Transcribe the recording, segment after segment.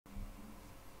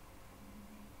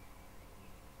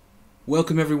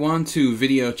Welcome everyone to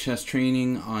Video Chess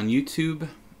Training on YouTube.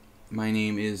 My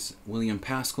name is Will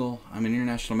Paschall. I'm an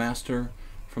international master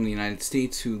from the United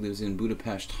States who lives in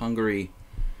Budapest, Hungary.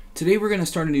 Today we're going to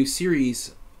start a new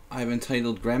series I've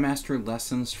entitled Grandmaster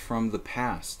Lessons from the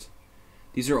Past.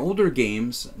 These are older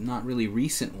games, not really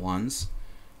recent ones,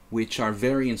 which are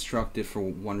very instructive for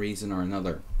one reason or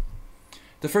another.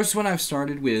 The first one I've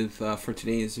started with for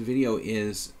today's video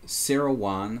is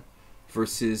Seirawan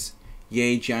versus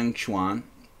Jiangchuan.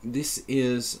 This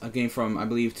is a game from, I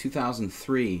believe,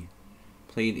 2003,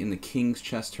 played in the King's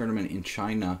Chess Tournament in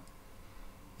China.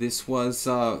 This was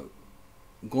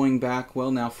going back,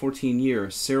 well, now 14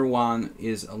 years. Seirawan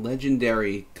is a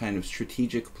legendary kind of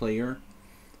strategic player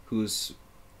who's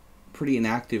pretty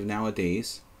inactive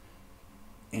nowadays.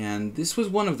 And this was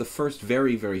one of the first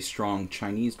very, very strong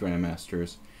Chinese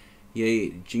grandmasters.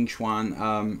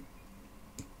 Jiangchuan.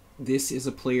 This is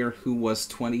a player who was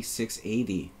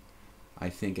 2680, I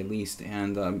think at least,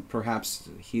 and perhaps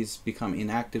he's become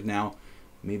inactive now,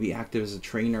 maybe active as a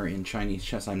trainer in Chinese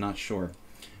chess, I'm not sure.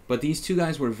 But these two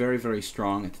guys were very, very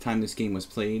strong at the time this game was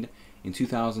played in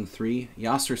 2003.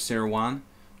 Yasser Seirawan,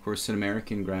 of course, an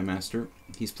American grandmaster.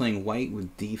 He's playing white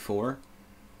with d4.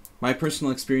 My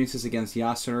personal experiences against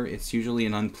Yasser, it's usually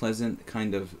an unpleasant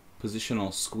kind of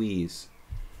positional squeeze.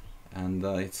 And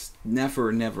it's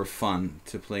never fun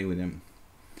to play with him.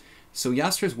 So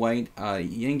Yasser's white,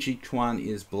 Jiangchuan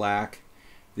is black.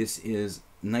 This is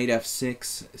knight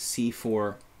f6,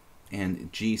 c4, and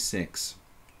g6.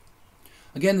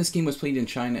 Again, this game was played in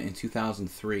China in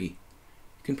 2003. You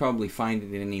can probably find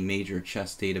it in any major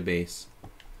chess database.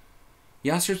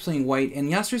 Yasser's playing white, and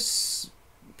Yasser's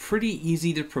pretty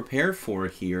easy to prepare for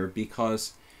here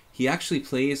because he actually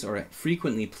plays, or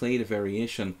frequently played, a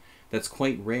variation that's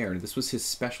quite rare. This was his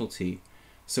specialty.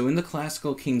 So in the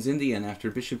classical King's Indian,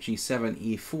 after bishop g7,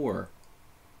 e4,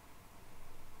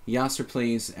 Yasser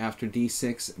plays after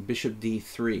d6, bishop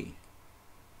d3.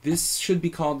 This should be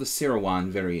called the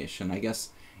Seirawan variation. I guess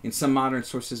in some modern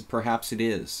sources perhaps it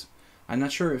is. I'm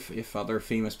not sure if other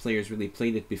famous players really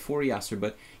played it before Yasser,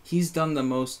 but he's done the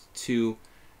most to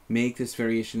make this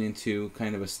variation into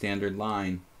kind of a standard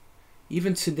line.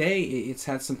 Even today, it's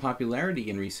had some popularity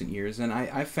in recent years, and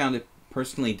I've found it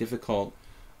personally difficult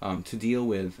to deal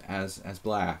with as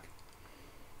black.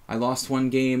 I lost one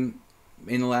game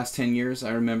in the last 10 years.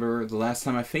 I remember the last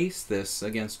time I faced this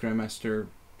against Grandmaster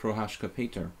Prohashka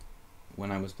Peter when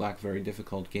I was black. Very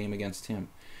difficult game against him.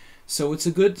 So it's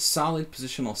a good, solid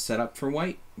positional setup for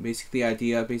white. Basically,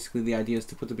 the idea is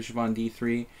to put the bishop on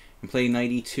d3 and play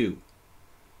knight e2.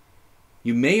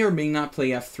 You may or may not play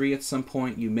f3 at some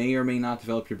point. You may or may not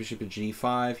develop your bishop at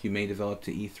g5. You may develop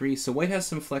to e3. So white has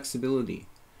some flexibility.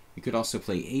 You could also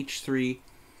play h3.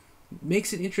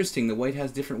 Makes it interesting that white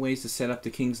has different ways to set up the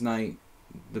king's knight,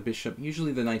 the bishop.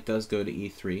 Usually the knight does go to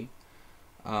e3.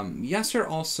 Yasser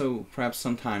also perhaps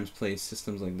sometimes plays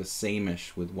systems like the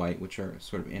same-ish with white, which are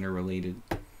sort of interrelated.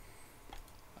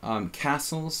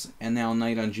 Castles, and now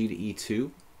knight on g to e2.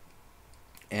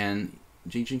 And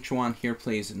Jiangchuan here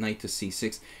plays knight to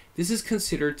c6. This is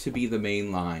considered to be the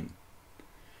main line.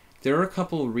 There are a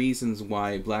couple of reasons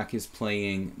why black is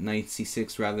playing knight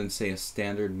c6 rather than, say, a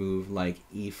standard move like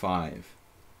e5.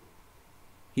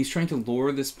 He's trying to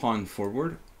lure this pawn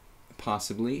forward,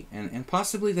 possibly, and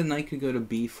possibly the knight could go to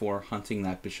b4, hunting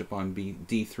that bishop on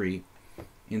d3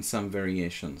 in some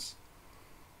variations.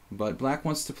 But black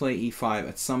wants to play e5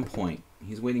 at some point.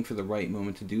 He's waiting for the right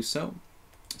moment to do so.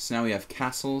 So now we have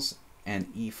castles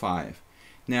and e5.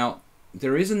 Now,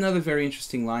 there is another very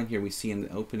interesting line here we see in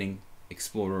the opening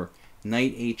explorer,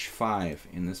 knight h5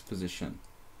 in this position.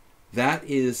 That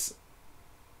is,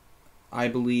 I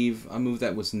believe, a move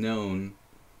that was known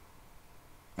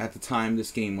at the time this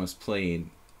game was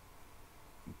played,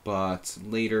 but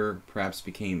later perhaps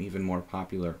became even more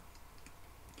popular.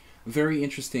 A very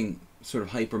interesting sort of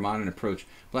hyper-modern approach.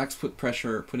 Black's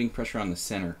putting pressure on the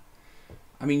center.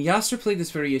 I mean, Yasser played this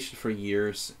variation for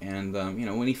years, and you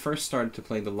know, when he first started to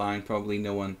play the line, probably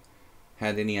no one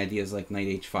had any ideas like knight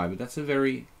h5, but that's a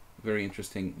very, very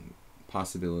interesting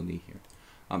possibility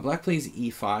here. Black plays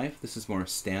e5. This is more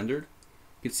standard.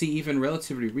 You can see even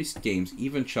relatively recent games,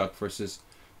 even Chuck versus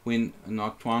Win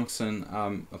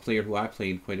Noctuangson, a player who I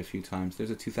played quite a few times. There's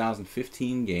a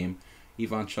 2015 game,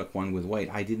 Ivan Chuck won with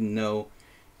white. I didn't know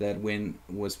that Win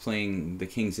was playing the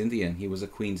King's Indian. He was a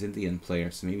Queen's Indian player,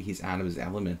 so maybe he's out of his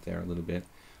element there a little bit.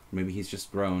 Or maybe he's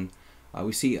just grown.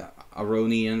 We see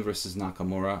Aronian versus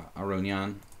Nakamura,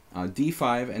 Aronian.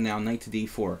 d5, and now knight to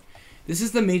d4. This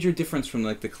is the major difference from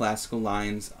like the classical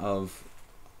lines of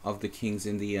the King's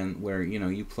Indian, where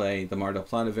you play the Mar del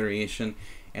Plata variation,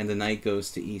 and the knight goes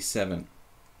to e7.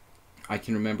 I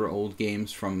can remember old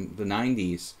games from the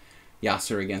 90s,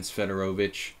 Yasser against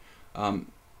Fedorovich.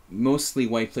 Mostly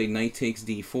white played knight takes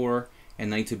d4 and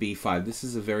knight to b5. This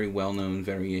is a very well-known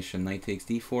variation. Knight takes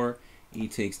d4, e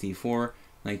takes d4,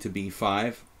 knight to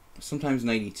b5, sometimes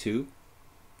knight e2.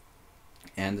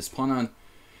 And this pawn on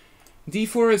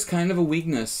d4 is kind of a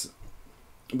weakness,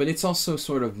 but it's also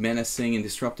sort of menacing and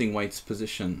disrupting white's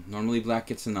position. Normally black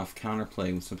gets enough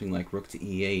counterplay with something like rook to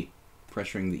e8,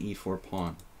 pressuring the e4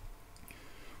 pawn.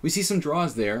 We see some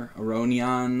draws there.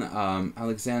 Aronian,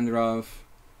 Alexandrov,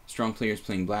 strong players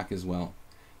playing black as well.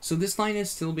 So this line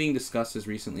is still being discussed as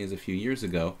recently as a few years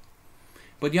ago.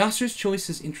 But Yasser's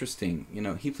choice is interesting. You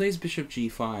know, he plays bishop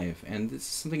g5, and this is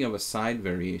something of a side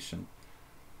variation.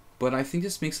 But I think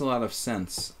this makes a lot of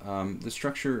sense. The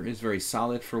structure is very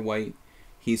solid for white.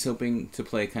 He's hoping to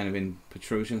play kind of in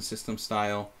Petrosian system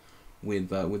style with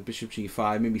bishop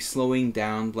g5, maybe slowing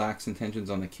down black's intentions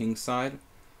on the king's side.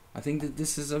 I think that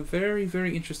this is a very,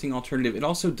 very interesting alternative. It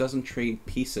also doesn't trade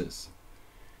pieces.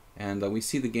 And we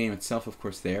see the game itself, of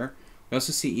course, there. We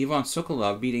also see Ivan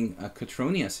Sokolov beating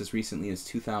Katronius as recently as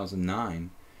 2009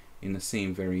 in the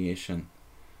same variation.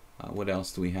 What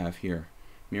else do we have here?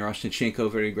 Miroshnichenko,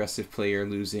 very aggressive player,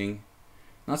 losing.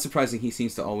 Not surprising, he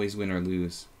seems to always win or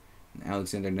lose. And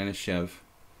Alexander Neneshev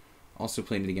also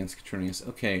played it against Katronius.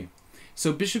 Okay,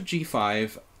 so bishop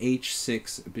g5,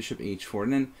 h6, bishop h4.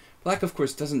 And then black, of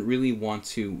course, doesn't really want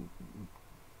to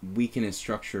weaken his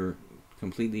structure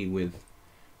completely with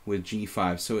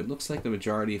g5. So it looks like the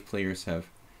majority of players have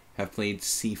played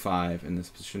c5 in this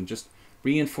position, just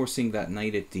reinforcing that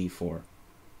knight at d4,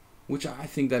 which I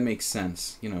think that makes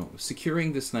sense. You know,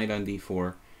 securing this knight on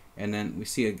d4. And then we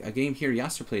see a game here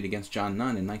Yasser played against John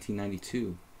Nunn in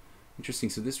 1992. Interesting,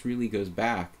 so this really goes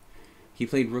back. He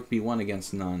played rook b1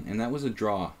 against Nunn, and that was a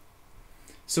draw.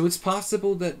 So it's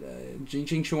possible that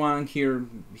Jiangchuan here,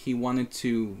 he wanted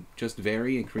to just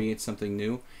vary and create something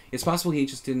new. It's possible he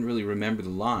just didn't really remember the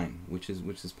line, which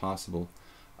is possible.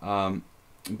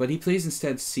 But he plays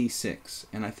instead c6,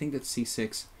 and I think that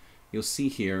c6, you'll see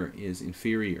here, is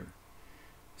inferior.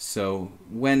 So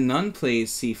when Nunn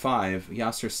plays c5,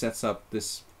 Yasser sets up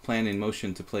this plan in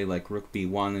motion to play like rook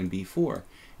b1 and b4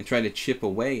 and try to chip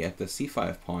away at the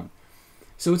c5 pawn.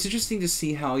 So it's interesting to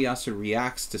see how Yasser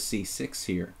reacts to c6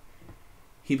 here.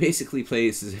 He basically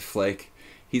plays as if like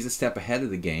he's a step ahead of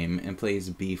the game and plays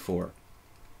b4.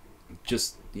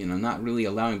 Just, you know, not really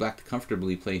allowing black to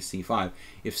comfortably play c5.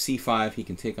 If c5, he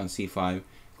can take on c5,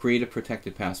 create a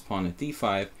protected pass pawn at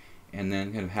d5, and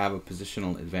then kind of have a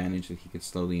positional advantage that he could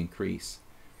slowly increase.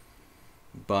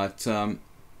 But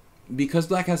because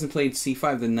black hasn't played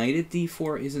c5, the knight at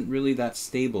d4 isn't really that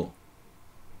stable.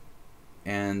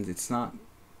 And it's not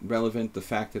relevant the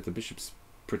fact that the bishop's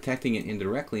protecting it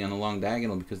indirectly on a long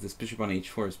diagonal, because this bishop on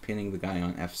h4 is pinning the guy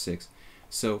on f6.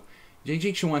 So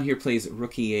Jiangchuan here plays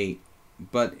rook e8,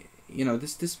 but you know,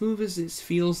 this move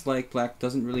feels like black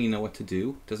doesn't really know what to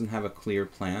do, doesn't have a clear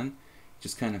plan,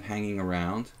 just kind of hanging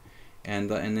around. And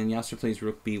then Yasser plays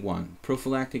rook b1.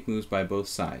 Prophylactic moves by both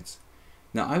sides.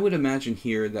 Now I would imagine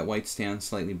here that white stands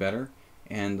slightly better,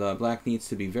 and black needs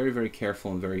to be very, very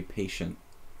careful and very patient.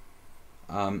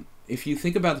 If you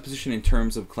think about the position in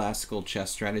terms of classical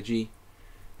chess strategy,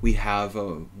 we have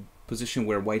a position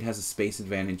where white has a space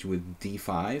advantage with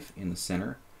d5 in the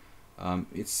center.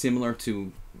 It's similar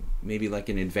to maybe like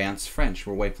an advanced French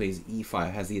where white plays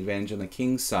e5, has the advantage on the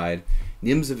king's side.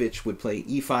 Nimzovich would play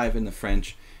e5 in the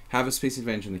French, have a space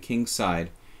advantage on the king's side,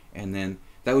 and then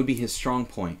that would be his strong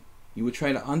point. You would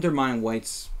try to undermine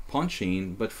white's pawn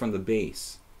chain, but from the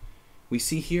base. We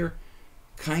see here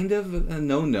kind of a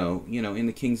no-no, you know, in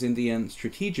the King's Indian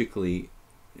strategically.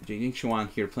 Jiangchuan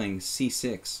here playing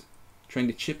c6, trying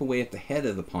to chip away at the head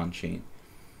of the pawn chain.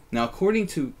 Now, according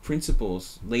to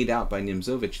principles laid out by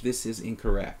Nimzovich, this is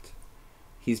incorrect.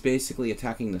 He's basically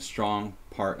attacking the strong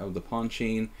part of the pawn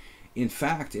chain. In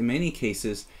fact, in many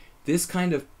cases, this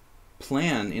kind of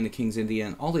plan in the King's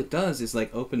Indian, all it does is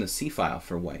like open a c file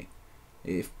for white.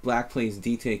 If black plays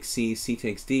d takes c, c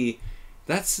takes d,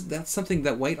 that's something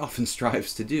that white often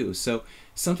strives to do. So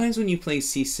sometimes when you play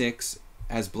c6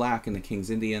 as black in the King's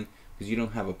Indian, because you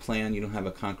don't have a plan, you don't have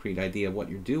a concrete idea of what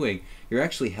you're doing, you're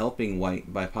actually helping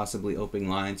white by possibly opening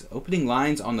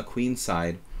lines on the queen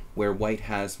side where white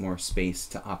has more space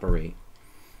to operate.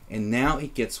 And now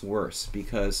it gets worse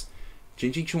because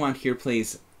Jiangchuan here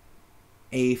plays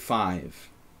a5.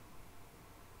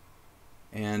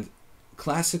 And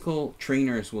classical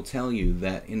trainers will tell you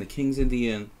that in the King's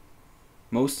Indian,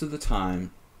 most of the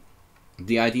time,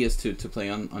 the idea is to play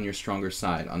on your stronger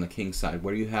side, on the king's side,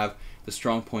 where you have the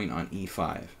strong point on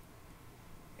e5.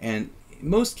 And in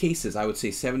most cases, I would say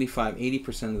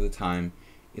 75–80% of the time,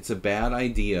 it's a bad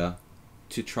idea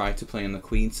to try to play on the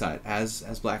queen side, as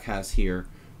black has here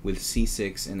with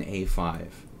c6 and a5.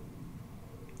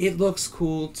 It looks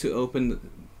cool to open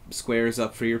squares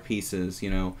up for your pieces. You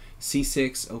know,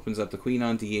 c6 opens up the queen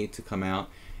on d8 to come out.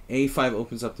 a5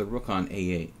 opens up the rook on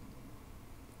a8.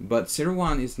 But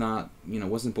Seirawan is not,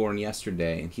 wasn't born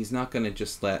yesterday, and he's not going to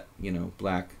just let,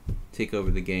 black take over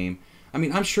the game. I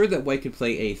mean, I'm sure that white could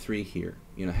play a3 here,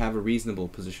 have a reasonable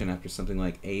position after something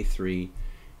like a3,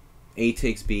 a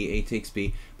takes b, a takes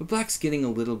b. But black's getting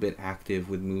a little bit active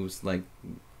with moves like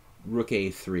rook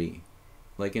a3,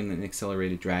 like in an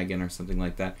accelerated dragon or something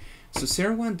like that. So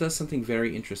Seirawan does something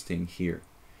very interesting here.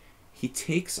 He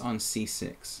takes on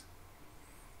c6.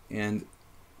 And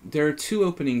there are two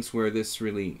openings where this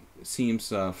really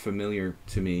seems familiar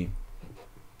to me.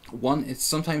 One, it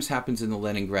sometimes happens in the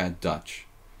Leningrad Dutch,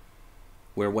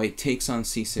 where white takes on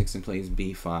c6 and plays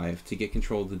b5 to get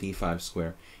control of the d5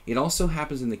 square. It also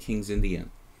happens in the King's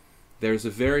Indian. There's a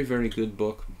very, very good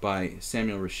book by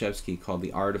Samuel Reshevsky called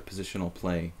The Art of Positional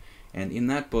Play. And in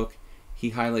that book,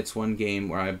 he highlights one game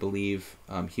where I believe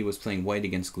he was playing white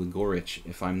against Grigorich,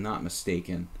 if I'm not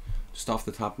mistaken. Just off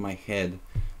the top of my head,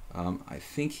 I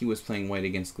think he was playing white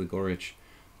against Grigorich,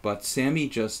 but Sammy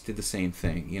just did the same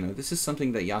thing. This is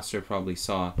something that Yasser probably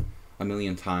saw a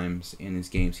million times in his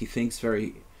games. He thinks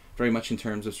very, very much in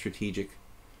terms of strategic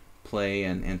play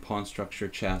and pawn structure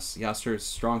chess. Yasser is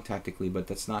strong tactically, but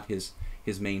that's not his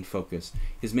main focus.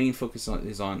 His main focus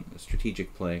is on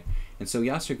strategic play, and so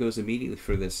Yasser goes immediately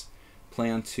for this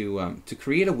plan to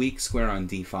create a weak square on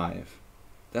d5.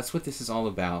 That's what this is all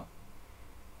about.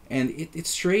 And it's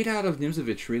straight out of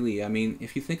Nimzovich, really. I mean,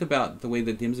 if you think about the way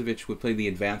that Nimzovich would play the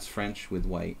advanced French with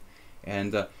white,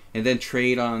 and then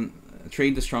trade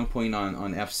the strong point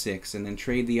on f6, and then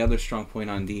trade the other strong point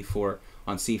on d4,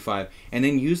 on c5, and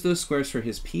then use those squares for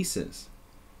his pieces.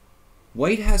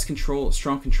 White has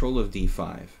strong control of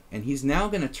d5, and he's now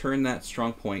going to turn that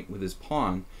strong point with his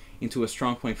pawn into a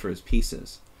strong point for his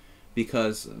pieces,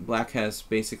 because black has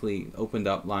basically opened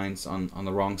up lines on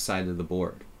the wrong side of the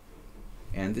board.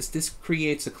 And this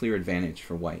creates a clear advantage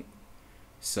for white.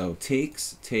 So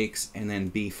takes, and then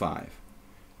b5.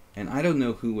 And I don't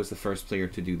know who was the first player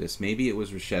to do this. Maybe it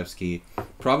was Reshevsky.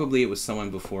 Probably it was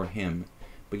someone before him.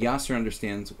 But Yasser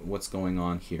understands what's going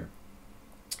on here.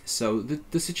 So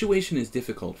the situation is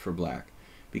difficult for black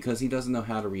because he doesn't know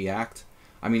how to react.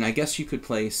 I mean, I guess you could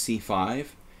play c5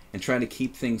 and try to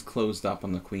keep things closed up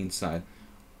on the queen side.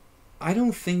 I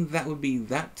don't think that would be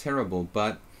that terrible,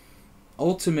 but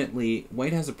ultimately,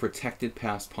 white has a protected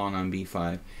passed pawn on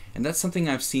b5, and that's something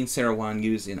I've seen Seirawan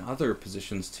use in other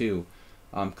positions too.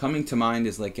 Coming to mind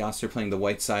is like Yasser playing the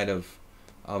white side of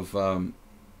the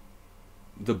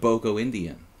Bogo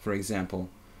Indian, for example.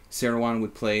 Seirawan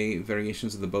would play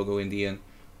variations of the Bogo Indian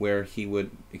where he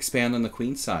would expand on the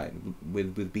queen side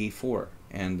with b4,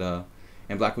 and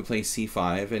black would play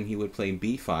c5 and he would play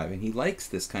b5, and he likes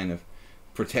this kind of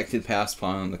protected passed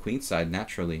pawn on the queen side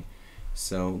naturally.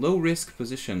 So low risk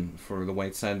position for the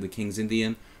white side of the King's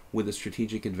Indian with a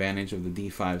strategic advantage of the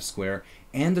d5 square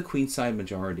and the queen side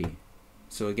majority.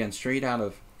 So again, straight out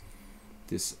of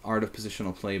this Art of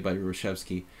Positional Play by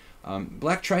Reshevsky.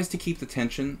 Black tries to keep the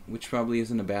tension, which probably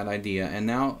isn't a bad idea, and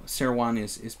now Seirawan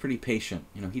is pretty patient.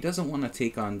 He doesn't want to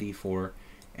take on d4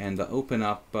 and open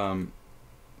up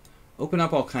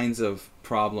all kinds of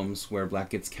problems where black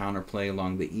gets counterplay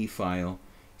along the e file.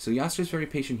 So Yasser's very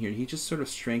patient here. He just sort of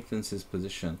strengthens his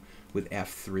position with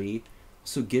f3,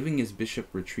 so giving his bishop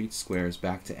retreat squares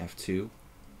back to f2.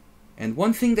 And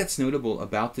one thing that's notable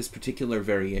about this particular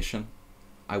variation,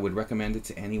 I would recommend it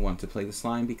to anyone to play this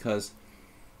line, because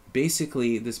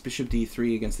basically this bishop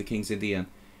d3 against the King's Indian,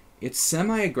 it's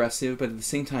semi-aggressive but at the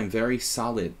same time very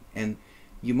solid. And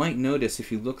you might notice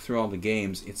if you look through all the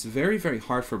games, it's very, very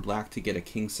hard for black to get a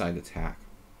kingside attack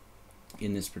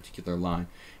in this particular line,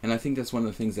 and I think that's one of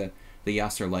the things that the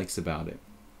Yasser likes about it.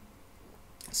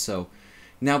 So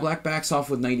now black backs off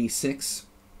with knight e6.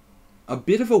 A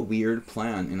bit of a weird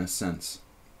plan in a sense,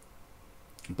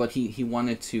 but he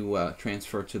wanted to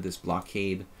transfer to this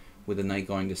blockade with the knight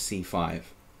going to c5.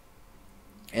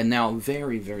 And now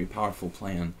very, very powerful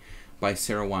plan by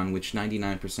Seirawan, which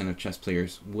 99% of chess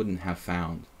players wouldn't have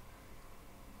found.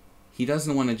 He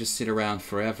doesn't want to just sit around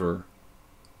forever.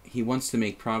 He wants to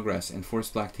make progress and force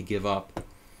black to give up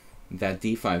that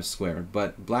d5 square,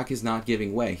 but black is not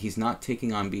giving way. He's not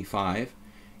taking on b5,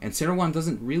 and Seirawan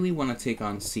doesn't really want to take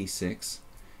on c6,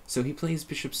 so he plays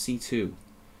bishop c2.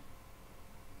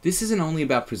 This isn't only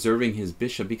about preserving his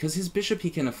bishop, because his bishop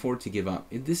he can afford to give up.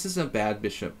 This is a bad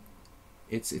bishop.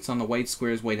 It's on the white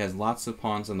squares. White has lots of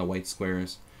pawns on the white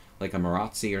squares, like a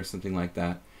Marazzi or something like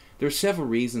that. There are several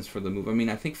reasons for the move. I mean,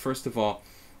 I think first of all,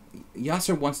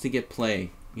 Yasser wants to get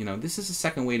play. You know, this is a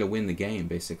second way to win the game,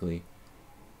 basically.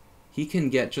 He can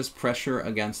get just pressure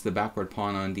against the backward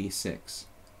pawn on d6.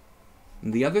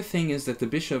 And the other thing is that the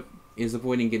bishop is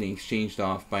avoiding getting exchanged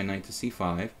off by knight to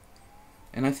c5.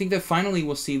 And I think that finally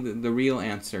we'll see the real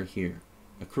answer here.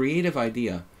 A creative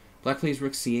idea. Black plays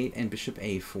rook c8 and bishop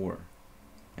a4.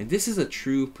 And this is a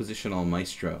true positional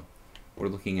maestro we're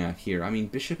looking at here. I mean,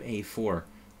 bishop a4,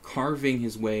 carving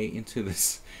his way into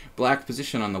this black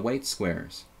position on the white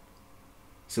squares.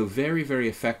 So very, very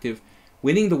effective.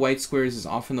 Winning the white squares is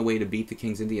often the way to beat the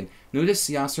King's Indian. Notice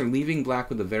Yasser leaving black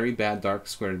with a very bad dark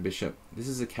squared bishop. This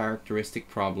is a characteristic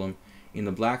problem in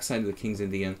the black side of the King's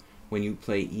Indian when you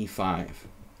play e5.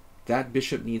 That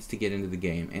bishop needs to get into the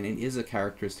game, and it is a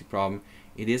characteristic problem.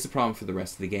 It is a problem for the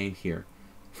rest of the game here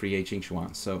for Ye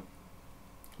Jiangchuan. So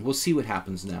we'll see what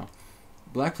happens now.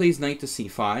 Black plays knight to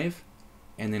c5,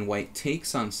 and then white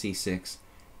takes on c6,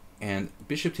 and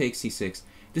bishop takes c6.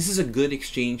 This is a good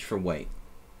exchange for white.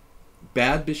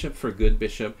 Bad bishop for good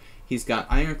bishop. He's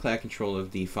got ironclad control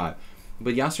of d5.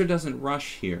 But Yasser doesn't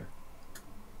rush here.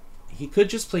 He could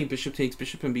just play bishop takes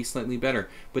bishop and be slightly better,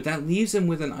 but that leaves him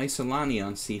with an isolani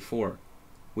on c4,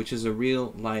 which is a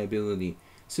real liability.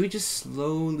 So he just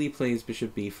slowly plays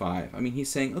bishop b5. I mean, he's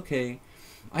saying, okay,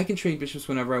 I can trade bishops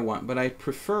whenever I want, but I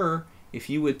prefer if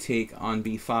you would take on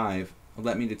b5,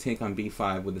 let me to take on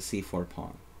b5 with the c4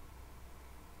 pawn.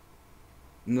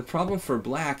 And the problem for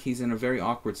black, he's in a very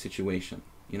awkward situation.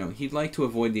 You know, he'd like to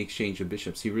avoid the exchange of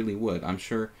bishops. He really would. I'm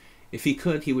sure if he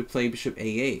could, he would play bishop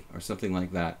a8 or something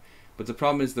like that. But the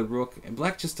problem is the rook, and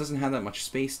black just doesn't have that much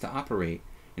space to operate.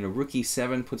 You know, rook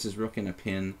e7 puts his rook in a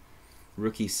pin.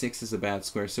 Rook e6 is a bad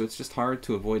square, so it's just hard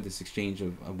to avoid this exchange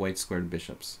of white squared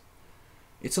bishops.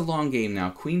 It's a long game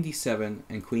now. Queen d7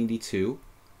 and queen d2.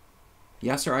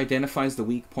 Yasser identifies the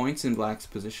weak points in black's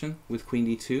position with queen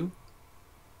d2.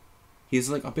 He's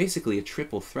like basically a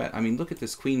triple threat. I mean, look at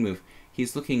this queen move.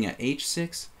 He's looking at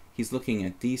h6, he's looking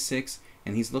at d6,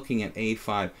 and he's looking at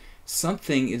a5.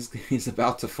 Something is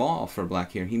about to fall for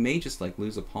black here. He may just like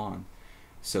lose a pawn.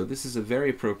 So this is a very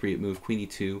appropriate move, queen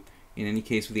e2, in any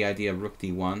case with the idea of rook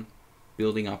d1,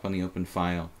 building up on the open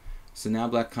file. So now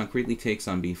black concretely takes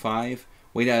on b5.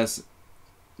 White has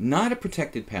not a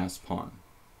protected passed pawn,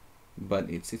 but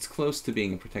it's close to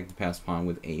being a protected passed pawn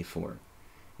with a4.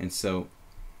 And so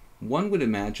one would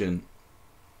imagine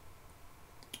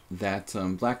that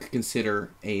black could consider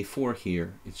a4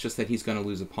 here. It's just that he's going to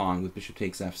lose a pawn with bishop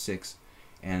takes f6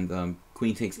 and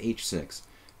queen takes h6.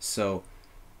 So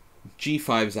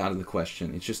g5 is out of the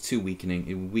question. It's just too weakening.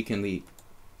 It would weaken the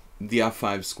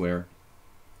f5 square.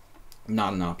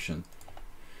 Not an option.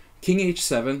 King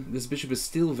h7. This bishop is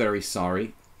still very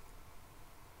sorry.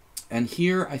 And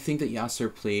here I think that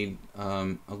Yasser played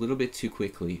a little bit too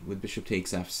quickly with bishop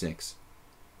takes f6.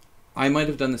 I might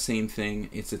have done the same thing.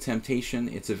 It's a temptation.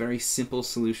 It's a very simple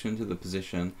solution to the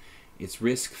position. It's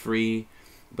risk-free,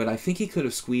 but I think he could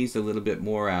have squeezed a little bit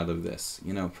more out of this,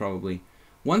 you know, probably.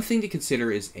 One thing to consider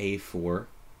is a4.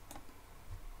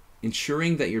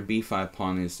 Ensuring that your b5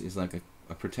 pawn is like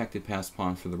a protected passed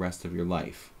pawn for the rest of your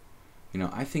life. You know,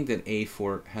 I think that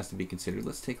a4 has to be considered.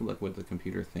 Let's take a look what the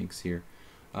computer thinks here.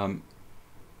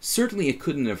 Certainly it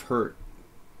couldn't have hurt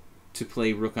to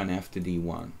play rook on f to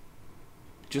d1.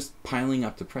 Just piling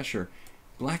up the pressure.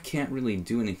 Black can't really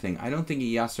do anything. I don't think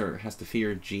Yasser has to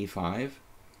fear g5.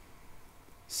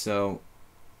 So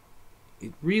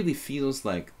it really feels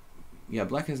like, yeah,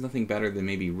 black has nothing better than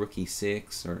maybe rook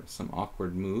e6 or some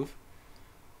awkward move.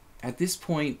 At this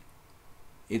point,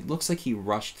 it looks like he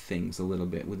rushed things a little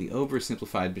bit with the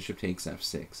oversimplified bishop takes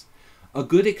f6. A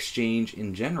good exchange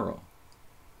in general.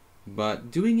 But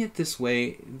doing it this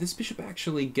way, this bishop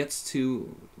actually gets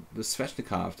to the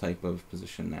Sveshnikov type of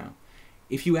position now.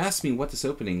 If you ask me what this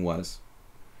opening was,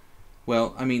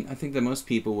 well, I mean, I think that most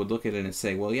people would look at it and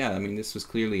say, well, yeah, I mean, this was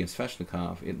clearly a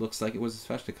Sveshnikov. It looks like it was a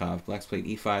Sveshnikov. Black's played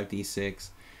e5, d6.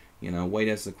 You know, white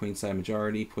has the queenside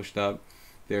majority, pushed up.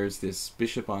 There's this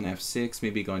bishop on f6,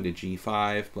 maybe going to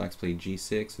g5. Black's played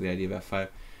g6 with the idea of f5.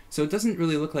 So it doesn't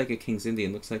really look like a King's Indian.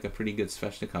 It looks like a pretty good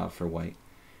Sveshnikov for white.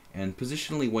 And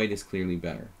positionally, white is clearly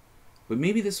better. But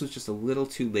maybe this was just a little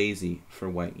too lazy for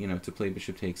white, you know, to play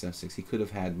bishop takes f6. He could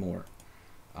have had more.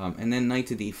 And then knight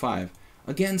to d5.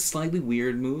 Again, slightly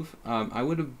weird move. I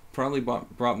would have probably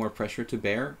brought more pressure to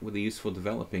bear with a useful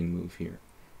developing move here.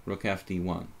 Rook f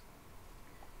d1.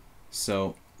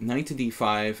 So knight to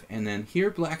d5, and then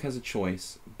here black has a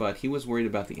choice, but he was worried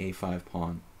about the a5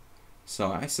 pawn.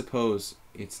 So I suppose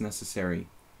it's necessary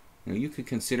You know, you could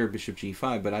consider bishop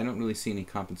g5, but I don't really see any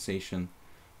compensation.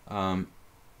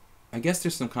 I guess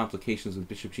there's some complications with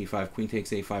bishop g5, queen takes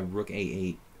a5, rook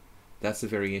a8. That's a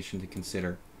variation to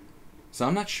consider. So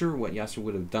I'm not sure what Yasser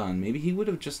would have done. Maybe he would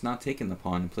have just not taken the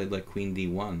pawn and played like queen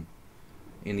d1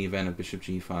 in the event of bishop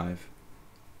g5.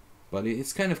 But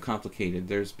it's kind of complicated.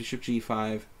 There's bishop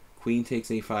g5, queen takes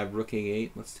a5, rook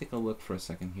a8. Let's take a look for a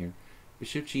second here.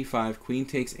 Bishop g5, queen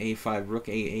takes a5, rook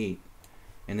a8.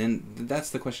 And then that's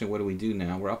the question, what do we do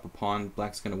now? We're up a pawn.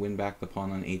 Black's going to win back the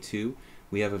pawn on a2.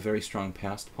 We have a very strong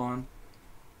passed pawn.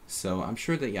 So I'm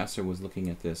sure that Yasser was looking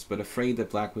at this, but afraid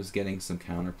that Black was getting some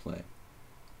counterplay.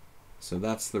 So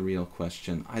that's the real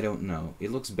question. I don't know.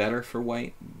 It looks better for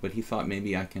White, but he thought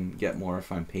maybe I can get more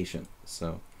if I'm patient.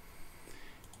 So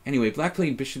anyway, Black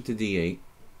played bishop to d8,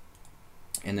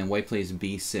 and then White plays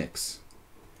b6.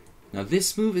 Now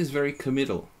this move is very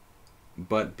committal,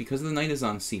 but because the knight is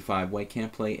on c5, White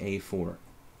can't play a4.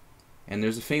 And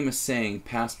there's a famous saying,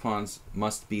 passed pawns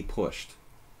must be pushed.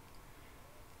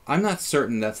 I'm not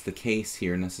certain that's the case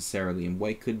here necessarily, and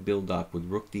White could build up with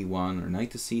rook d1 or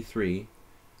knight to c3,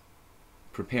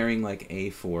 preparing like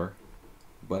a4,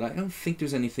 but I don't think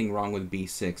there's anything wrong with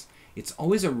b6. It's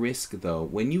always a risk, though,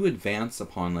 when you advance a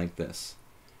pawn like this,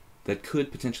 that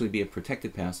could potentially be a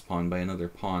protected passed pawn by another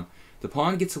pawn. The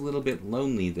pawn gets a little bit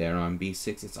lonely there on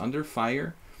b6. It's under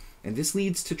fire, and this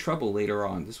leads to trouble later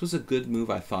on. This was a good move,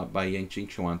 I thought, by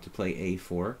Jiangchuan to play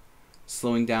a4,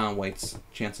 slowing down White's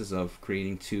chances of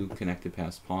creating two connected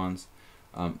passed pawns.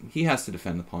 He has to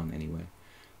defend the pawn anyway.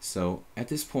 So at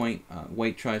this point,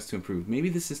 White tries to improve. Maybe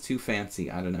this is too fancy,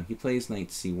 I don't know. He plays knight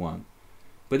c1.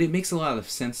 But it makes a lot of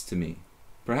sense to me.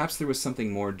 Perhaps there was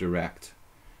something more direct.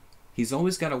 He's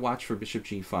always got to watch for bishop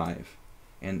g5.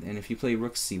 And if you play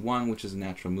rook c1, which is a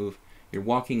natural move, you're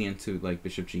walking into like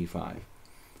bishop g5.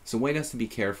 So White has to be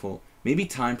careful. Maybe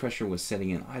time pressure was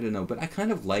setting in, I don't know. But I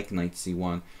kind of like knight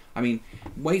c1. I mean,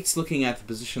 White's looking at the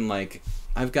position like,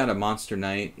 I've got a monster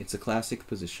knight. It's a classic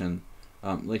position.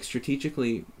 Like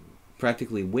strategically,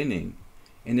 practically winning.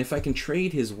 And if I can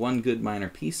trade his one good minor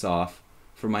piece off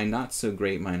for my not so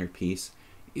great minor piece,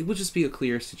 it will just be a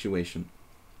clear situation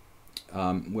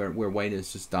where White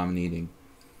is just dominating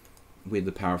with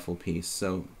the powerful piece.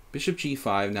 So bishop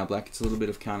g5, now Black gets a little bit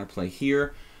of counterplay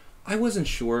here. I wasn't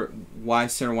sure why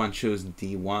Seirawan chose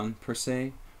d1 per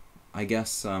se. I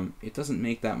guess it doesn't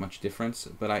make that much difference,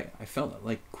 but I felt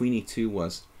like queen e2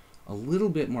 was a little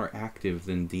bit more active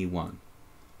than d1.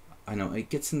 I know it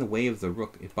gets in the way of the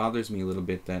rook. It bothers me a little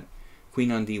bit that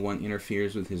queen on d1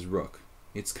 interferes with his rook.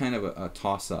 It's kind of a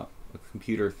toss-up. The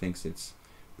computer thinks it's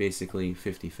basically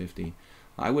 50-50.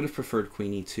 I would have preferred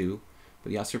queen e2,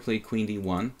 but Yasser played queen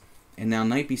d1, and now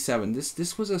knight b7.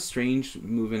 This was a strange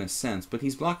move in a sense, but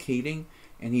he's blockading,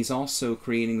 and he's also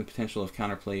creating the potential of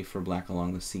counterplay for Black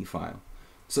along the c file.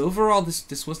 So overall,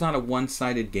 this was not a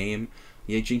one-sided game.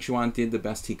 Jiangchuan did the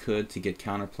best he could to get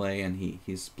counterplay, and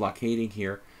he's blockading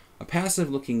here. A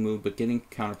passive-looking move, but getting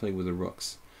counterplay with the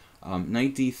rooks.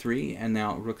 Knight d3, and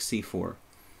now rook c4.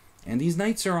 And these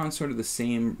knights are on sort of the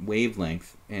same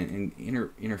wavelength and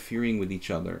interfering with each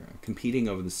other, competing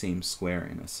over the same square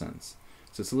in a sense.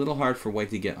 So it's a little hard for White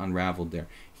to get unraveled there.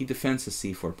 He defends the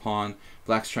c4 pawn.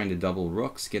 Black's trying to double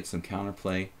rooks, get some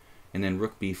counterplay, and then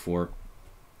rook b4.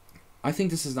 I think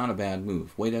this is not a bad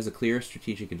move. White has a clear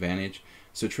strategic advantage,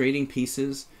 so trading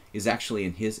pieces is actually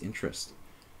in his interest.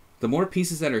 The more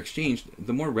pieces that are exchanged,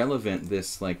 the more relevant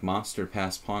this like monster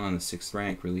passed pawn on the 6th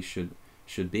rank really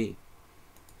should be.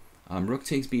 Rook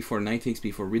takes b4, knight takes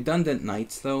b4. Redundant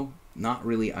knights, though, not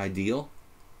really ideal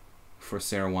for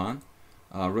Seirawan.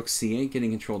 Rook c8, getting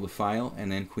control of the file,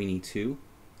 and then queen e2.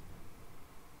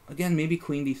 Again, maybe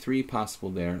queen d3 possible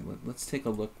there. Let's take a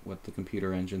look what the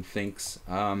computer engine thinks.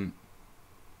 Queen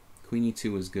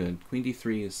e2 is good. Queen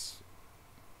d3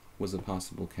 was a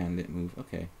possible candidate move.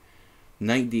 Okay.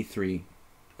 Knight d3.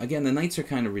 Again, the knights are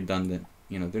kind of redundant.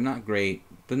 You know, they're not great.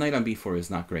 The knight on b4 is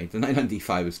not great. The knight on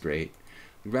d5 is great.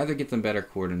 We'd rather get them better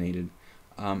coordinated.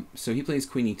 So he plays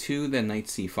queen e2, then knight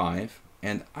c5.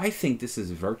 And I think this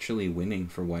is virtually winning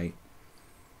for White.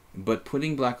 But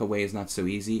putting Black away is not so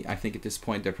easy. I think at this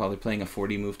point they're probably playing a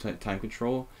 40-move time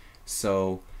control.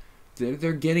 So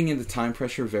they're getting into time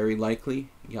pressure very likely.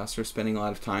 Yasser spending a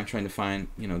lot of time trying to find,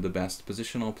 you know, the best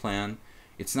positional plan.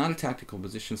 It's not a tactical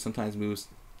position. Sometimes moves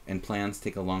and plans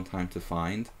take a long time to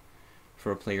find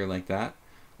for a player like that.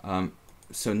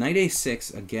 So knight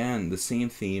a6, again, the same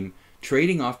theme.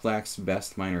 Trading off Black's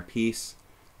best minor piece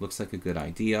looks like a good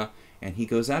idea, and he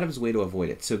goes out of his way to avoid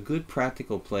it. So good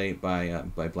practical play by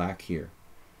Black here.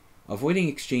 Avoiding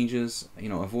exchanges, you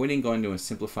know, avoiding going to a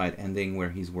simplified ending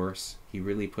where he's worse. He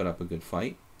really put up a good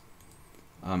fight.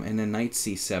 and then knight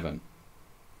c7,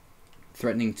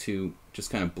 threatening to just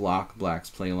kind of block black's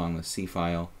play along the c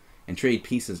file and trade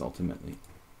pieces ultimately.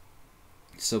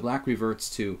 So black reverts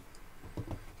to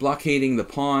blockading the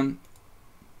pawn,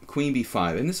 queen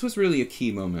b5, and this was really a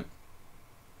key moment.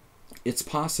 It's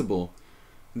possible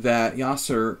that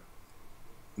Yasser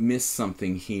missed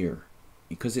something here,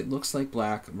 because it looks like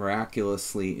black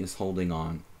miraculously is holding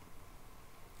on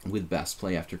with best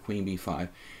play after queen b5.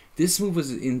 This move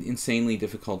was insanely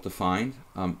difficult to find.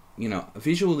 You know,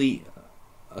 visually,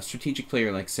 a strategic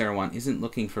player like Seirawan isn't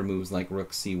looking for moves like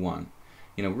rook c1.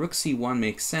 You know, rook c1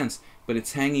 makes sense, but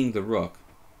it's hanging the rook.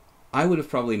 I would have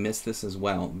probably missed this as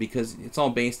well, because it's all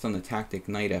based on the tactic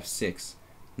knight f6,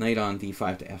 knight on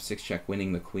d5 to f6 check,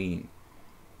 winning the queen.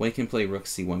 White can play rook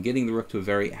c1, getting the rook to a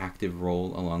very active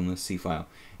role along the c-file.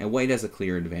 And white has a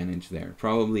clear advantage there,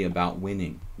 probably about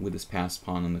winning with his passed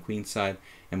pawn on the queen side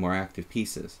and more active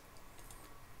pieces.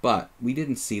 But we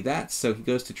didn't see that, so he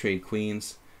goes to trade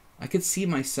queens. I could see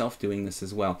myself doing this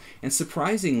as well. And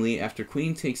surprisingly, after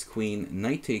queen takes queen,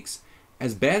 knight takes,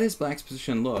 as bad as black's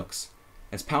position looks,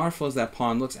 as powerful as that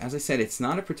pawn looks, as I said, it's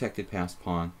not a protected passed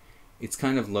pawn. It's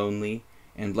kind of lonely,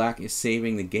 and black is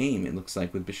saving the game, it looks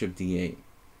like, with bishop d8.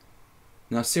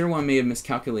 Now, Seirawan may have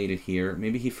miscalculated here.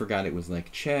 Maybe he forgot it was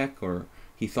like check, or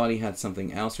he thought he had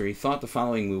something else, or he thought the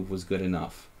following move was good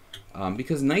enough.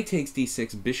 Because knight takes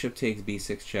d6, bishop takes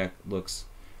b6 check looks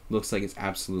like it's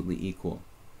absolutely equal.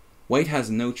 White has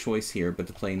no choice here but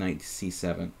to play knight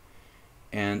c7.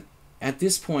 And at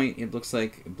this point, it looks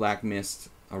like black missed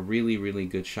a really, really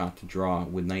good shot to draw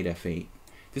with knight f8.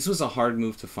 This was a hard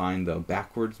move to find, though.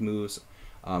 Backwards moves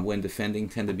when defending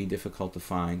tend to be difficult to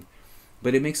find.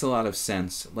 But it makes a lot of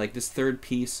sense. Like, this third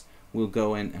piece will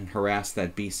go in and harass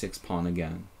that b6 pawn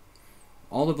again.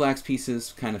 All the black's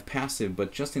pieces kind of passive,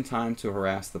 but just in time to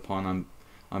harass the pawn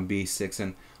on b6.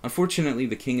 And unfortunately,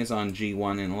 the king is on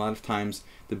g1, and a lot of times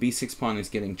the b6 pawn is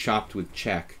getting chopped with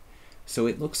check. So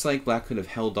it looks like black could have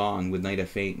held on with knight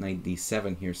f8, knight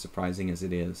d7 here, surprising as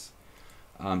it is.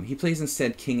 He plays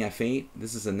instead king f8.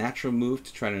 This is a natural move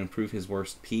to try to improve his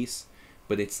worst piece,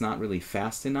 but it's not really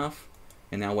fast enough.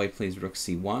 And now white plays rook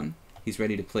c1. He's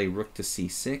ready to play rook to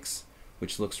c6,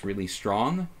 which looks really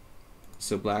strong.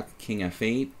 So black king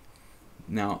f8.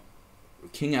 Now,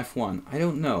 king f1. I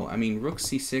don't know. I mean, rook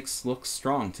c6 looks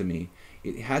strong to me.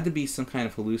 It had to be some kind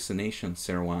of hallucination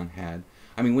Seirawan had.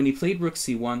 I mean, when he played rook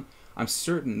c1, I'm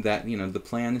certain that, you know, the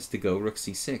plan is to go rook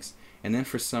c6. And then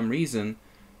for some reason,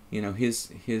 you know, his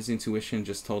intuition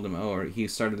just told him, oh, or he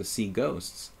started to see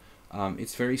ghosts.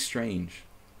 It's very strange.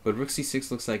 But rook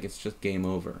c6 looks like it's just game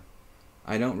over.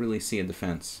 I don't really see a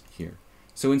defense here.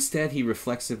 So instead, he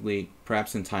reflexively,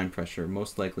 perhaps in time pressure,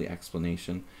 most likely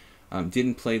explanation,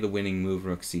 didn't play the winning move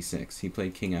rook c6. He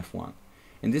played king f1.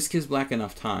 And this gives black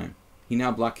enough time. He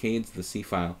now blockades the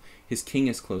c-file. His king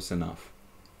is close enough.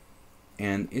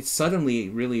 And it's suddenly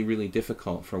really, really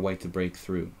difficult for white to break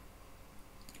through.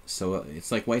 So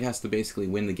it's like white has to basically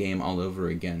win the game all over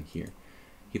again here.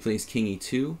 He plays king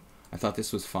e2. I thought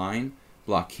this was fine.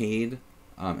 Blockade,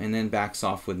 and then backs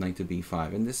off with knight to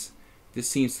b5. And this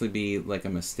seems to be like a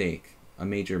mistake, a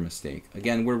major mistake.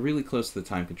 Again, we're really close to the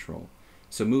time control.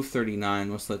 So move 39,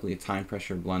 most likely a time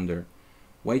pressure blunder.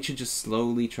 White should just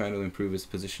slowly try to improve his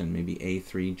position, maybe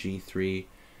a3, g3,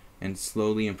 and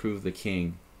slowly improve the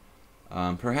king.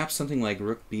 Perhaps something like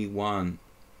rook b1,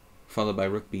 followed by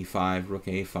rook b5, rook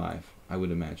a5, I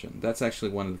would imagine. That's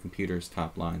actually one of the computer's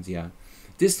top lines, yeah.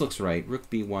 This looks right, rook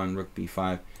b1, rook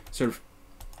b5, sort of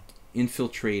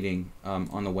infiltrating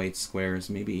on the white squares,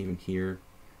 maybe even here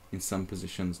in some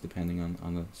positions, depending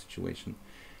on the situation.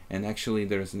 And actually,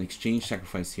 there's an exchange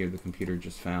sacrifice here the computer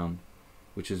just found,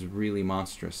 which is really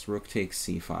monstrous. Rook takes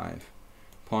c5,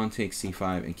 pawn takes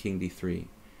c5, and king d3.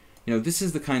 You know, this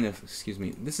is the kind of,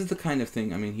 this is the kind of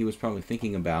thing, I mean, he was probably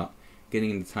thinking about getting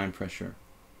into time pressure.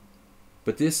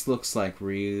 But this looks like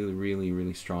really, really,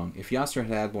 really strong. If Yasser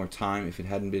had had more time, if it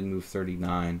hadn't been move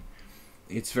 39,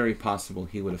 it's very possible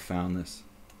he would have found this.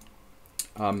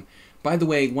 By the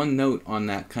way, one note on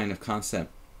that kind of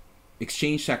concept.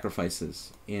 Exchange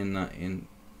sacrifices in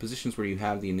positions where you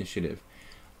have the initiative.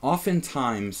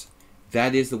 Oftentimes,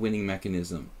 that is the winning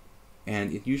mechanism.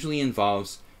 And it usually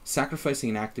involves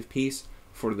sacrificing an active piece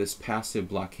for this passive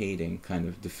blockading kind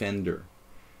of defender.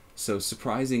 So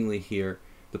surprisingly here,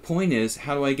 the point is,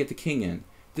 how do I get the king in?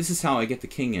 This is how I get the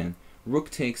king in.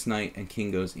 Rook takes knight and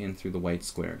king goes in through the white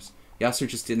squares. Yasser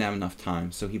just didn't have enough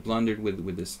time, so he blundered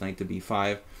with this knight to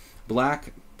b5.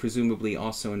 Black, presumably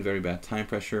also in very bad time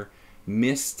pressure,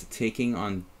 missed taking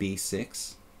on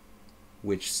b6,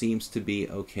 which seems to be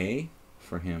okay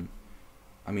for him.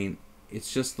 I mean,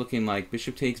 it's just looking like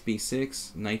bishop takes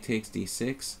b6, knight takes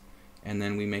d6, and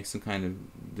then we make some kind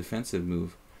of defensive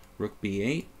move. Rook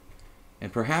b8,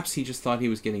 and perhaps he just thought he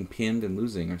was getting pinned and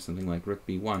losing or something like rook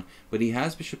b1, but he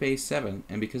has bishop a7,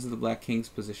 and because of the black king's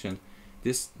position,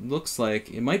 this looks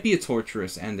like it might be a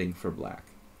torturous ending for black.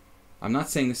 I'm not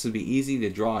saying this would be easy to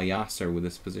draw a Yasser with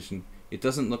this position. It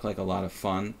doesn't look like a lot of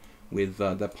fun with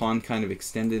the pawn kind of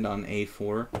extended on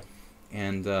a4,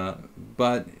 and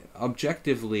but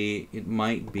objectively it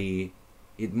might be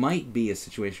a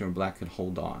situation where black could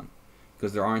hold on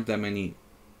because there aren't that many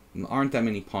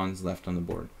pawns left on the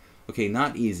board. Okay,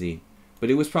 not easy, but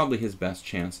it was probably his best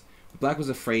chance. Black was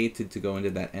afraid to go into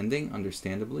that ending,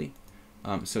 understandably.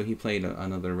 So he played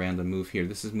another random move here.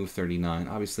 This is move 39,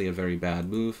 obviously a very bad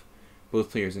move.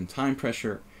 Both players in time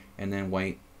pressure, and then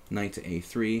white knight to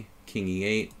a3, king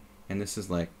e8, and this is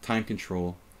like time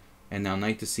control. And now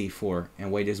knight to c4, and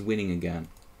white is winning again.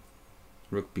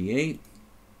 Rook b8,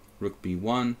 rook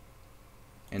b1,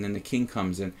 and then the king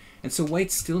comes in. And so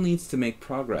white still needs to make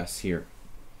progress here.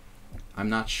 I'm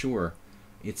not sure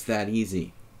it's that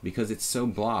easy because it's so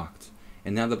blocked.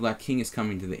 And now the black king is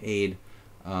coming to the aid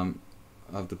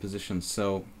of the position.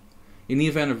 So in the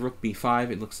event of rook b5,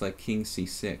 it looks like king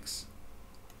c6.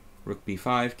 Rook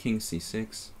b5, king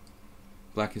c6.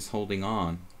 Black is holding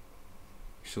on.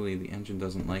 Actually, the engine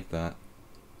doesn't like that.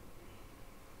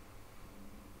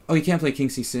 Oh, he can't play king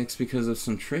c6 because of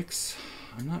some tricks?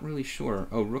 I'm not really sure.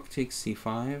 Oh, rook takes c5?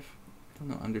 I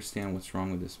don't understand what's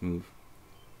wrong with this move.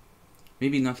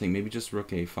 Maybe nothing. Maybe just rook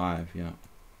a5, yeah.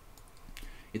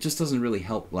 It just doesn't really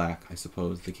help black, I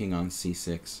suppose, the king on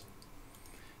c6.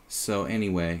 So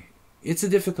anyway, it's a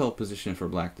difficult position for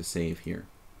black to save here.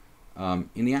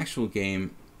 In the actual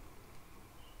game,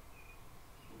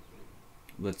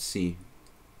 let's see.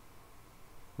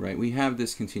 Right, we have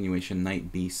this continuation,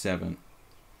 knight b7,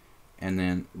 and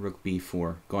then rook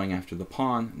b4, going after the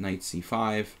pawn, knight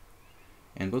c5,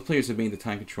 and both players have made the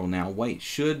time control now. White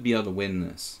should be able to win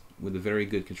this with a very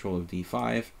good control of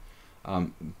d5,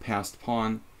 passed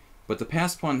pawn, but the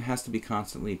passed pawn has to be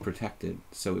constantly protected,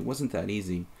 so it wasn't that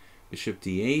easy. Bishop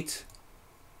d8,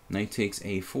 knight takes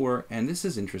a4, and this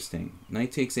is interesting.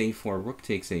 Knight takes a4, rook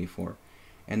takes a4,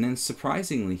 and then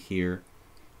surprisingly here,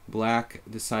 black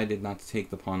decided not to take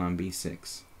the pawn on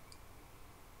b6.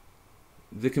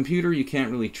 The computer you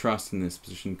can't really trust in this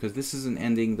position because this is an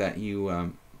ending that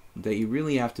you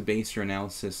really have to base your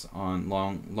analysis on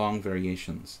long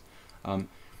variations.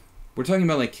 We're talking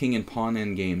about like king and pawn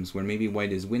endgames where maybe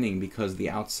white is winning because the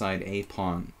outside a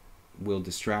pawn will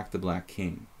distract the black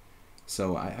king.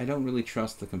 So I don't really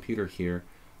trust the computer here.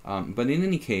 But in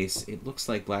any case, it looks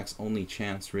like black's only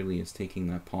chance really is taking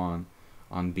that pawn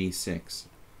on b6.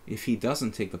 If he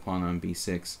doesn't take the pawn on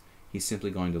b6, he's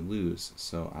simply going to lose.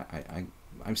 So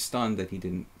I'm stunned that he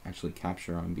didn't actually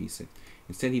capture on b6.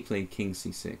 Instead, he played king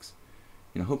c6,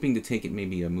 hoping to take it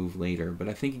maybe a move later. But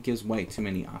I think it gives white too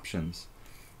many options.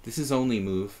 This is only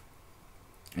move,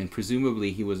 and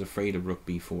presumably he was afraid of rook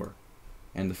b4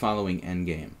 and the following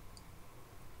endgame.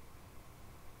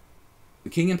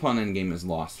 The king and pawn endgame is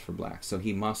lost for black, so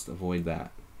he must avoid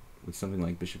that with something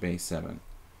like bishop a7.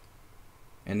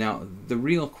 And now the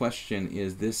real question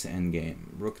is this endgame.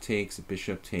 Rook takes,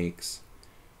 bishop takes,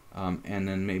 and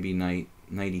then maybe knight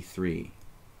e3.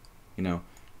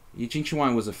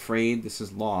 Jiangchuan was afraid this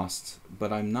is lost,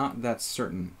 but I'm not that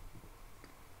certain.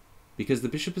 Because the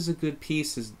bishop is a good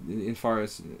piece as far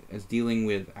as dealing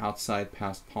with outside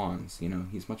passed pawns.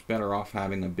 He's much better off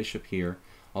having a bishop here,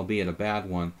 albeit a bad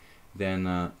one, than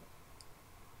a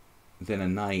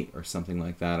knight or something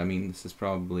like that. I mean, this is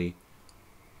probably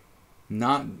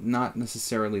not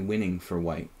necessarily winning for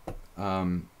white.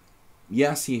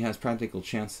 Yes, he has practical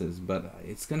chances, but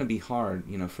it's going to be hard,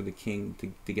 for the king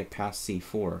to get past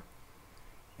c4.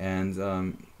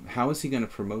 And how is he going to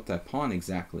promote that pawn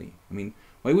exactly? I mean,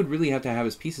 white would really have to have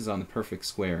his pieces on the perfect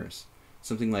squares.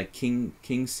 Something like king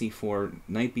c4,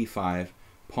 knight b5,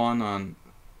 pawn on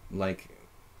like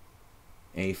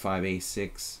a5,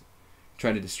 a6,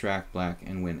 try to distract black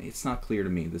and win. It's not clear to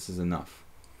me this is enough.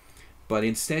 But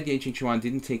instead, Jiangchuan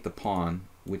didn't take the pawn,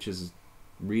 which is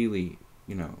really,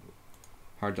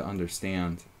 hard to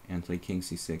understand, and played king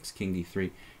c6, king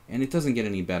d3, and it doesn't get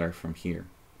any better from here.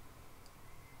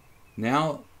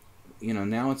 Now,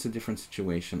 now it's a different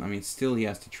situation. I mean, still he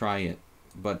has to try it,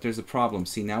 but there's a problem.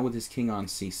 See, now with his king on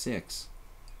c6,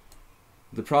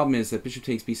 the problem is that bishop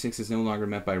takes b6 is no longer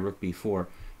met by rook b4.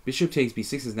 Bishop takes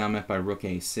b6 is now met by rook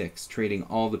a6, trading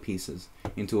all the pieces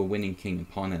into a winning king and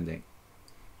pawn ending.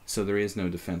 So there is no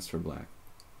defense for black.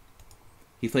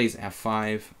 He plays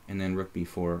f5 and then rook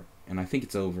b4, and I think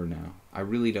it's over now. I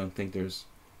really don't think there's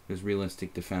There's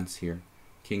realistic defense here.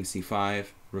 King c5,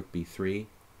 rook b3.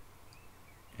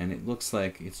 And it looks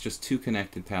like it's just two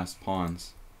connected passed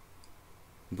pawns.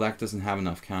 Black doesn't have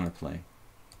enough counterplay.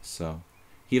 So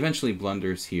he eventually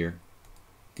blunders here.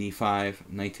 d5,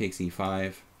 knight takes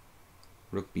e5,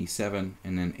 rook b7,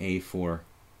 and then a4.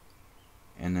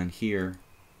 And then here,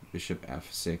 bishop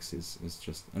f6 is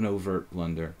just an overt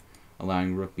blunder,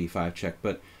 allowing rook b5 check.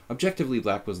 But objectively,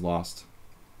 black was lost.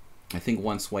 I think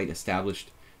once white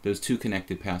established those two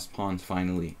connected passed pawns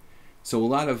finally. So a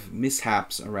lot of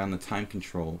mishaps around the time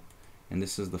control, and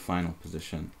this is the final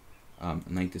position.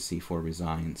 Knight to c4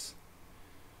 resigns.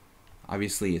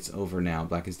 Obviously, it's over now.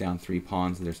 Black is down 3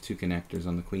 pawns. There's 2 connectors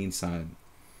on the queen side.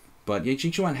 But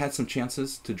Jiangchuan had some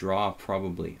chances to draw,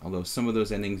 probably, although some of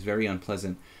those endings very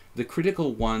unpleasant. The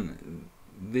critical one,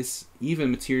 this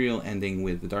even material ending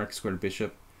with the dark squared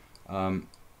bishop, and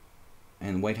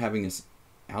white having this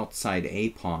outside a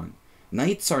pawn.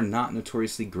 Knights are not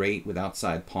notoriously great with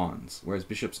outside pawns, whereas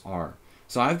bishops are.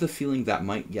 So I have the feeling that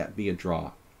might yet be a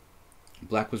draw.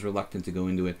 Black was reluctant to go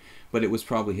into it, but it was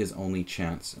probably his only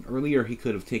chance. And earlier he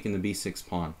could have taken the b6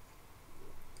 pawn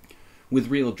with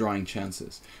real drawing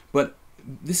chances. But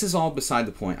this is all beside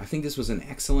the point. I think this was an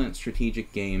excellent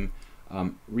strategic game,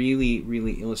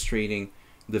 really illustrating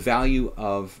the value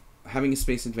of having a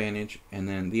space advantage and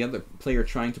then the other player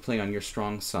trying to play on your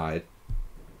strong side.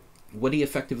 What he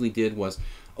effectively did was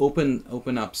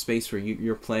open up space for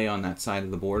your play on that side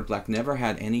of the board. Black never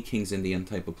had any King's Indian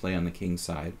type of play on the king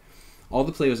side. All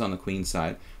the play was on the queen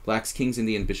side. Black's King's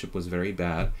Indian bishop was very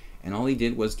bad, and all he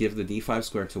did was give the d5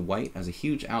 square to white as a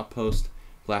huge outpost.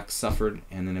 Black suffered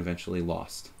and then eventually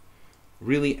lost.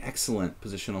 Really excellent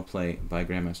positional play by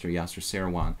Grandmaster Yasser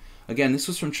Seirawan. Again, this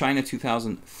was from China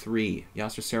 2003.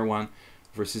 Yasser Seirawan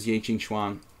versus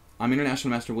Jiangchuan. I'm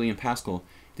International Master Will Paschall.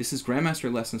 This is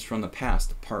Grandmaster Lessons from the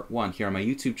Past, Part 1, here on my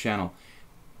YouTube channel,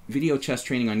 Video Chess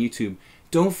Training on YouTube.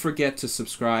 Don't forget to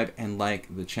subscribe and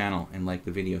like the channel and like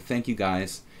the video. Thank you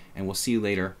guys, and we'll see you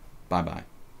later. Bye-bye.